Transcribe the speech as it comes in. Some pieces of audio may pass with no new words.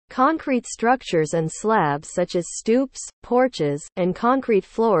Concrete structures and slabs such as stoops, porches, and concrete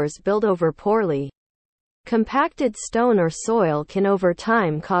floors built over poorly compacted stone or soil can over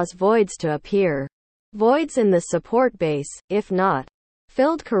time cause voids to appear. Voids in the support base, if not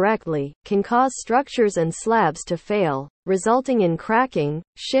filled correctly, can cause structures and slabs to fail, resulting in cracking,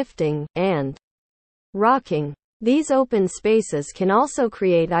 shifting, and rocking. These open spaces can also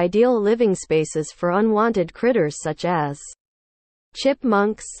create ideal living spaces for unwanted critters such as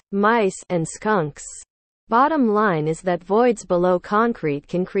chipmunks, mice, and skunks. Bottom line is that voids below concrete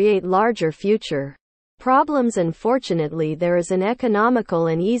can create larger future problems, and fortunately there is an economical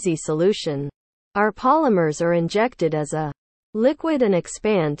and easy solution. Our polymers are injected as a liquid and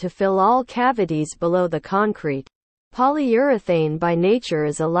expand to fill all cavities below the concrete. Polyurethane by nature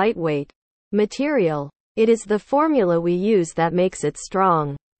is a lightweight material. It is the formula we use that makes it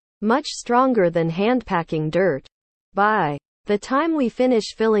strong. Much stronger than hand-packing dirt. By the time we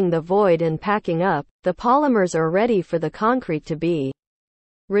finish filling the void and packing up, the polymers are ready for the concrete to be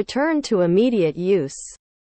returned to immediate use.